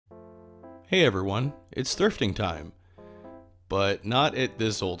Hey everyone, it's thrifting time. But not at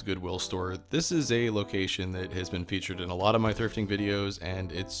this old Goodwill store. This is a location that has been featured in a lot of my thrifting videos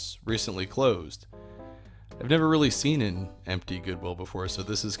and it's recently closed. I've never really seen an empty Goodwill before, so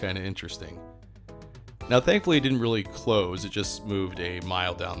this is kind of interesting. Now thankfully it didn't really close, it just moved a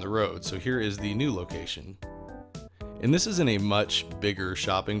mile down the road, so here is the new location. And this is in a much bigger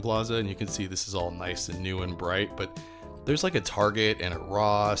shopping plaza, and you can see this is all nice and new and bright, but there's like a Target and a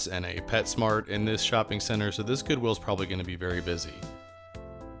Ross and a PetSmart in this shopping center, so this Goodwill is probably going to be very busy.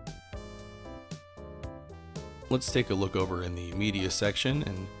 Let's take a look over in the media section,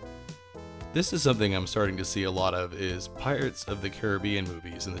 and this is something I'm starting to see a lot of is Pirates of the Caribbean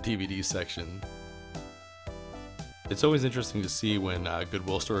movies in the DVD section. It's always interesting to see when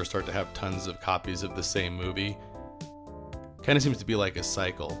Goodwill stores start to have tons of copies of the same movie. Kind of seems to be like a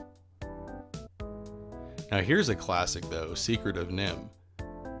cycle. Now here's a classic though, Secret of Nim.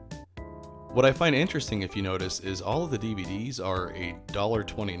 What I find interesting, if you notice, is all of the DVDs are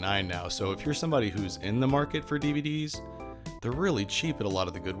 $1.29 now, so if you're somebody who's in the market for DVDs, they're really cheap at a lot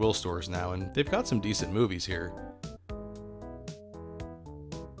of the Goodwill stores now, and they've got some decent movies here.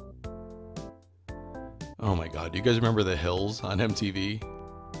 Oh my god, do you guys remember The Hills on MTV?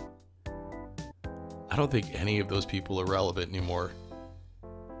 I don't think any of those people are relevant anymore.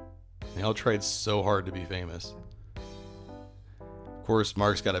 They all tried so hard to be famous. Of course,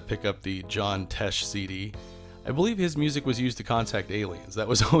 Mark's got to pick up the John Tesh CD. I believe his music was used to contact aliens. That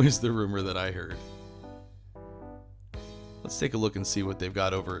was always the rumor that I heard. Let's take a look and see what they've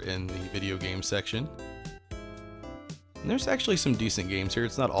got over in the video game section. And there's actually some decent games here.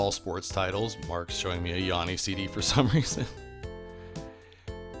 It's not all sports titles. Mark's showing me a Yanni CD for some reason.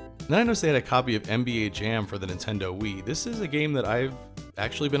 Then I noticed they had a copy of NBA Jam for the Nintendo Wii. This is a game that I've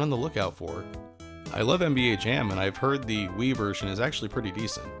actually been on the lookout for. I love NBA Jam, and I've heard the Wii version is actually pretty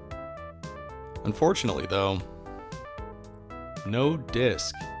decent. Unfortunately though, no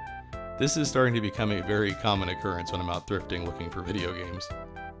disc. This is starting to become a very common occurrence when I'm out thrifting looking for video games.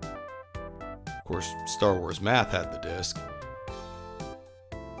 Of course, Star Wars Math had the disc.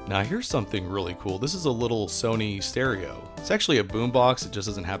 Now here's something really cool. This is a little Sony stereo. It's actually a boombox, it just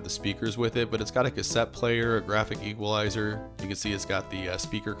doesn't have the speakers with it, but it's got a cassette player, a graphic equalizer. You can see it's got the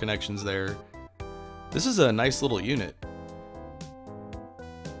speaker connections there. This is a nice little unit.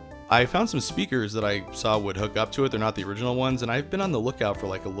 I found some speakers that I saw would hook up to it. They're not the original ones, and I've been on the lookout for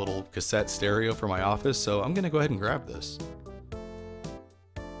like a little cassette stereo for my office, so I'm gonna go ahead and grab this.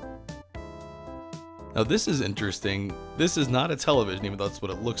 Now this is interesting. This is not a television, even though that's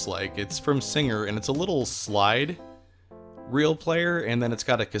what it looks like. It's from Singer, and it's a little slide reel player, and then it's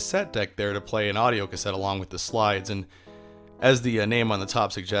got a cassette deck there to play an audio cassette along with the slides. And as the name on the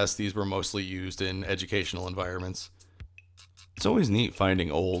top suggests, these were mostly used in educational environments. It's always neat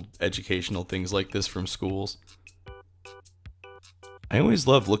finding old educational things like this from schools. I always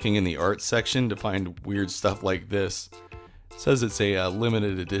love looking in the art section to find weird stuff like this. It says it's a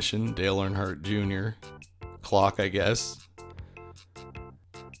limited edition Dale Earnhardt Jr. clock, I guess.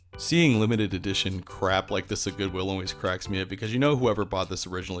 Seeing limited edition crap like this at Goodwill always cracks me up, because you know whoever bought this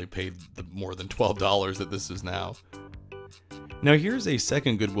originally paid more than $12 that this is now. Now here's a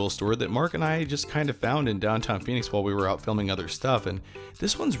second Goodwill store that Mark and I just kind of found in downtown Phoenix while we were out filming other stuff, and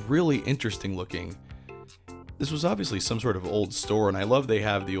this one's really interesting looking. This was obviously some sort of old store, and I love they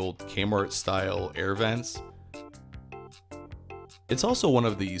have the old Kmart style air vents. It's also one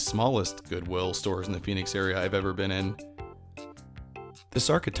of the smallest Goodwill stores in the Phoenix area I've ever been in. This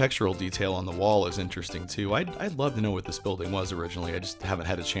architectural detail on the wall is interesting too. I'd love to know what this building was originally, I just haven't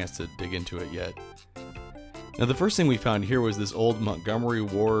had a chance to dig into it yet. Now the first thing we found here was this old Montgomery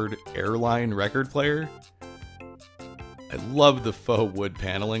Ward airline record player. I love the faux wood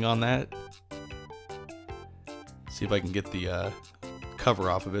paneling on that. See if I can get the cover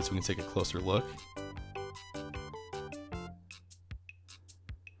off of it so we can take a closer look.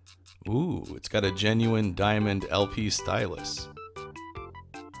 Ooh, it's got a genuine diamond LP stylus.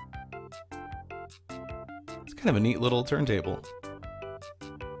 It's kind of a neat little turntable.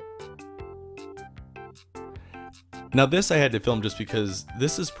 Now this I had to film just because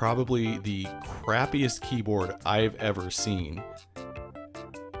this is probably the crappiest keyboard I've ever seen.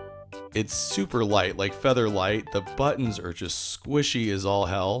 It's super light, like feather light. The buttons are just squishy as all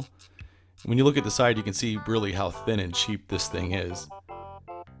hell. When you look at the side, you can see really how thin and cheap this thing is.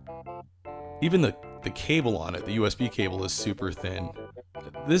 Even the cable on it, the USB cable, is super thin.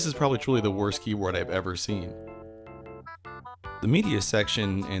 This is probably truly the worst keyboard I've ever seen. The media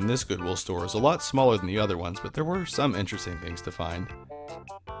section in this Goodwill store is a lot smaller than the other ones, but there were some interesting things to find.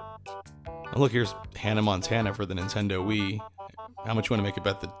 Oh, look, here's Hannah Montana for the Nintendo Wii. How much you want to make a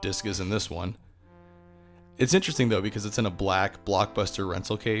bet the disc is in this one? It's interesting though because it's in a black Blockbuster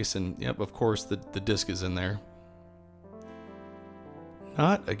rental case, and yep, of course the disc is in there.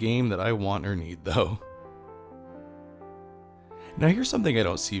 Not a game that I want or need though. Now here's something I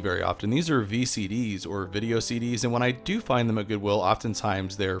don't see very often. These are VCDs or video CDs, and when I do find them at Goodwill,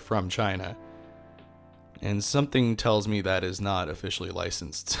 oftentimes they're from China. And something tells me that is not officially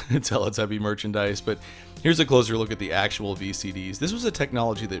licensed Teletubby merchandise, but here's a closer look at the actual VCDs. This was a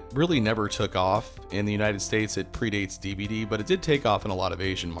technology that really never took off in the United States. It predates DVD, but it did take off in a lot of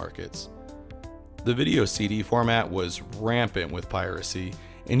Asian markets. The video CD format was rampant with piracy,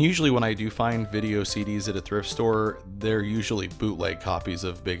 and usually when I do find video CDs at a thrift store, they're usually bootleg copies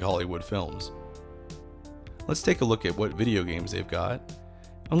of big Hollywood films. Let's take a look at what video games they've got.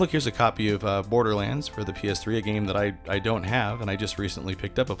 Oh look, here's a copy of Borderlands for the PS3, a game that I don't have, and I just recently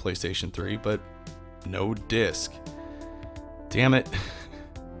picked up a PlayStation 3, but no disc. Damn it.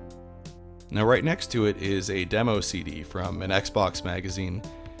 Now right next to it is a demo CD from an Xbox magazine,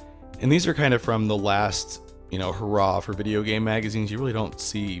 and these are kind of from the last, hurrah for video game magazines. You really don't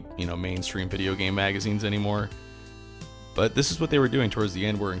see, mainstream video game magazines anymore. But this is what they were doing towards the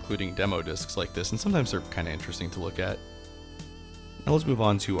end, were including demo discs like this, and sometimes they're kind of interesting to look at. Now let's move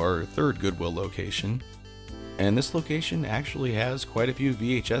on to our third Goodwill location. And this location actually has quite a few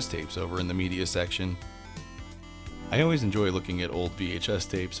VHS tapes over in the media section. I always enjoy looking at old VHS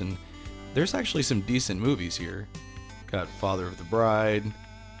tapes, and there's actually some decent movies here. Got Father of the Bride,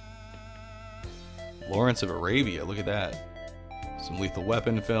 Lawrence of Arabia, look at that. Some Lethal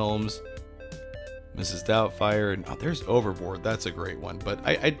Weapon films, Mrs. Doubtfire, and there's Overboard, that's a great one. But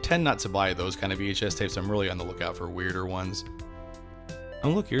I tend not to buy those kind of VHS tapes. I'm really on the lookout for weirder ones. Oh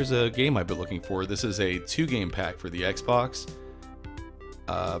look, here's a game I've been looking for. This is a 2-game pack for the Xbox.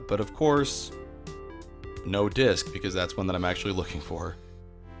 But of course, no disc, because that's one that I'm actually looking for.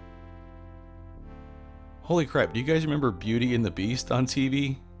 Holy crap, do you guys remember Beauty and the Beast on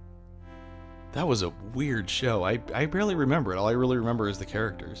TV? That was a weird show. I barely remember it. All I really remember is the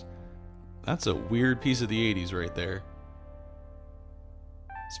characters. That's a weird piece of the 80s right there.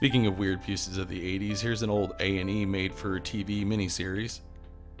 Speaking of weird pieces of the 80s, here's an old A&E made for TV miniseries.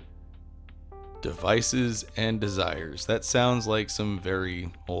 Devices and Desires. That sounds like some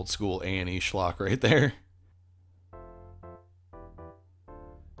very old school A&E schlock right there.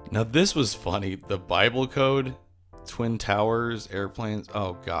 Now this was funny. The Bible Code, Twin Towers, airplanes.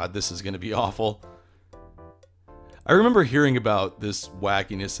 Oh god, this is going to be awful. I remember hearing about this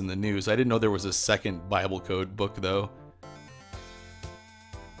wackiness in the news. I didn't know there was a second Bible Code book though.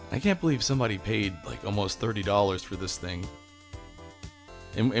 I can't believe somebody paid like almost $30 for this thing.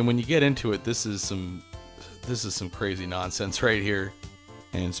 And when you get into it, this is some crazy nonsense right here.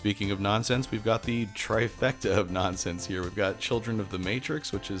 And speaking of nonsense, we've got the trifecta of nonsense here. We've got Children of the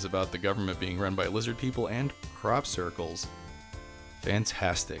Matrix, which is about the government being run by lizard people, and crop circles.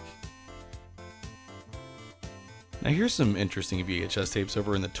 Fantastic. Now here's some interesting VHS tapes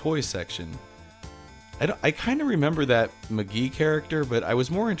over in the toy section. I kind of remember that McGee character, but I was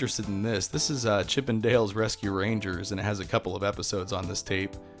more interested in this. This is Chip and Dale's Rescue Rangers, and it has a couple of episodes on this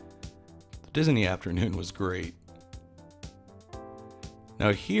tape. The Disney afternoon was great.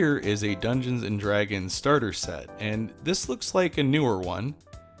 Now here is a Dungeons & Dragons starter set, and this looks like a newer one.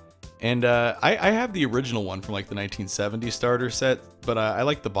 And I have the original one from like the 1970s starter set, but I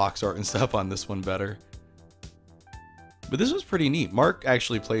like the box art and stuff on this one better. But this was pretty neat. Mark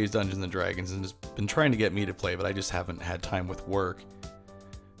actually plays Dungeons & Dragons and has been trying to get me to play, but I just haven't had time with work.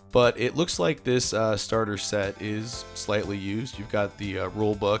 But it looks like this starter set is slightly used. You've got the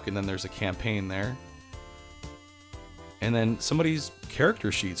rule book, and then there's a campaign there. And then somebody's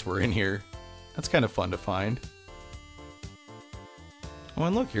character sheets were in here. That's kind of fun to find. Oh,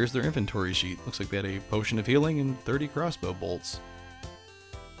 and look, here's their inventory sheet. Looks like they had a potion of healing and 30 crossbow bolts.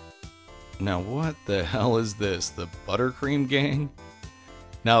 Now what the hell is this? The Buttercream Gang?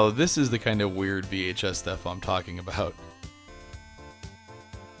 Now this is the kind of weird VHS stuff I'm talking about.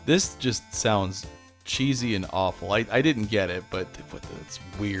 This just sounds cheesy and awful. I didn't get it, but it's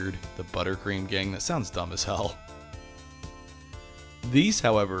weird. The Buttercream Gang, that sounds dumb as hell. These,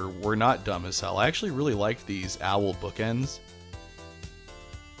 however, were not dumb as hell. I actually really liked these owl bookends.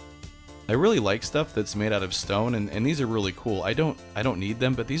 I really like stuff that's made out of stone, and these are really cool. I don't need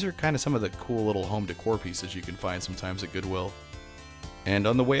them, but these are kind of some of the cool little home decor pieces you can find sometimes at Goodwill. And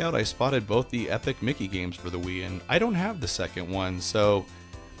on the way out, I spotted both the Epic Mickey games for the Wii, and I don't have the second one, so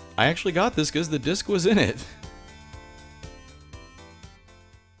I actually got this because the disc was in it.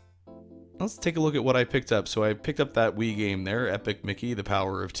 Let's take a look at what I picked up. So I picked up that Wii game there, Epic Mickey, The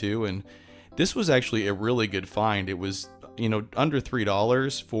Power of Two, and this was actually a really good find. It was under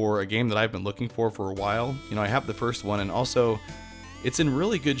 $3 for a game that I've been looking for a while. I have the first one, and also it's in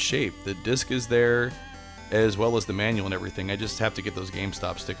really good shape. The disc is there, as well as the manual and everything. I just have to get those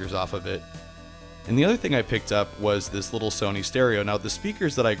GameStop stickers off of it. And the other thing I picked up was this little Sony stereo. Now, the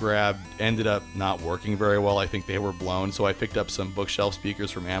speakers that I grabbed ended up not working very well. I think they were blown, so I picked up some bookshelf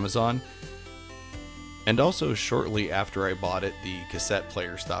speakers from Amazon. And also, shortly after I bought it, the cassette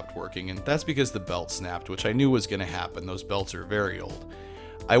player stopped working, and that's because the belt snapped, which I knew was going to happen. Those belts are very old.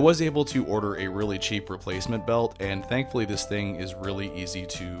 I was able to order a really cheap replacement belt, and thankfully this thing is really easy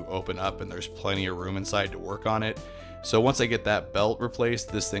to open up, and there's plenty of room inside to work on it. So once I get that belt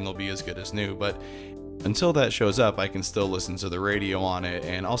replaced, this thing will be as good as new. But until that shows up, I can still listen to the radio on it.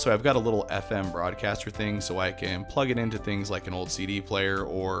 And also I've got a little FM broadcaster thing, so I can plug it into things like an old CD player,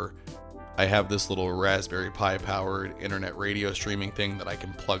 or I have this little Raspberry Pi powered internet radio streaming thing that I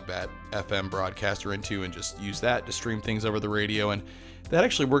can plug that FM broadcaster into and just use that to stream things over the radio. And that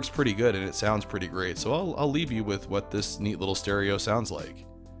actually works pretty good, and it sounds pretty great. So I'll leave you with what this neat little stereo sounds like.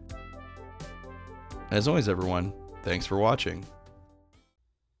 As always, everyone, thanks for watching.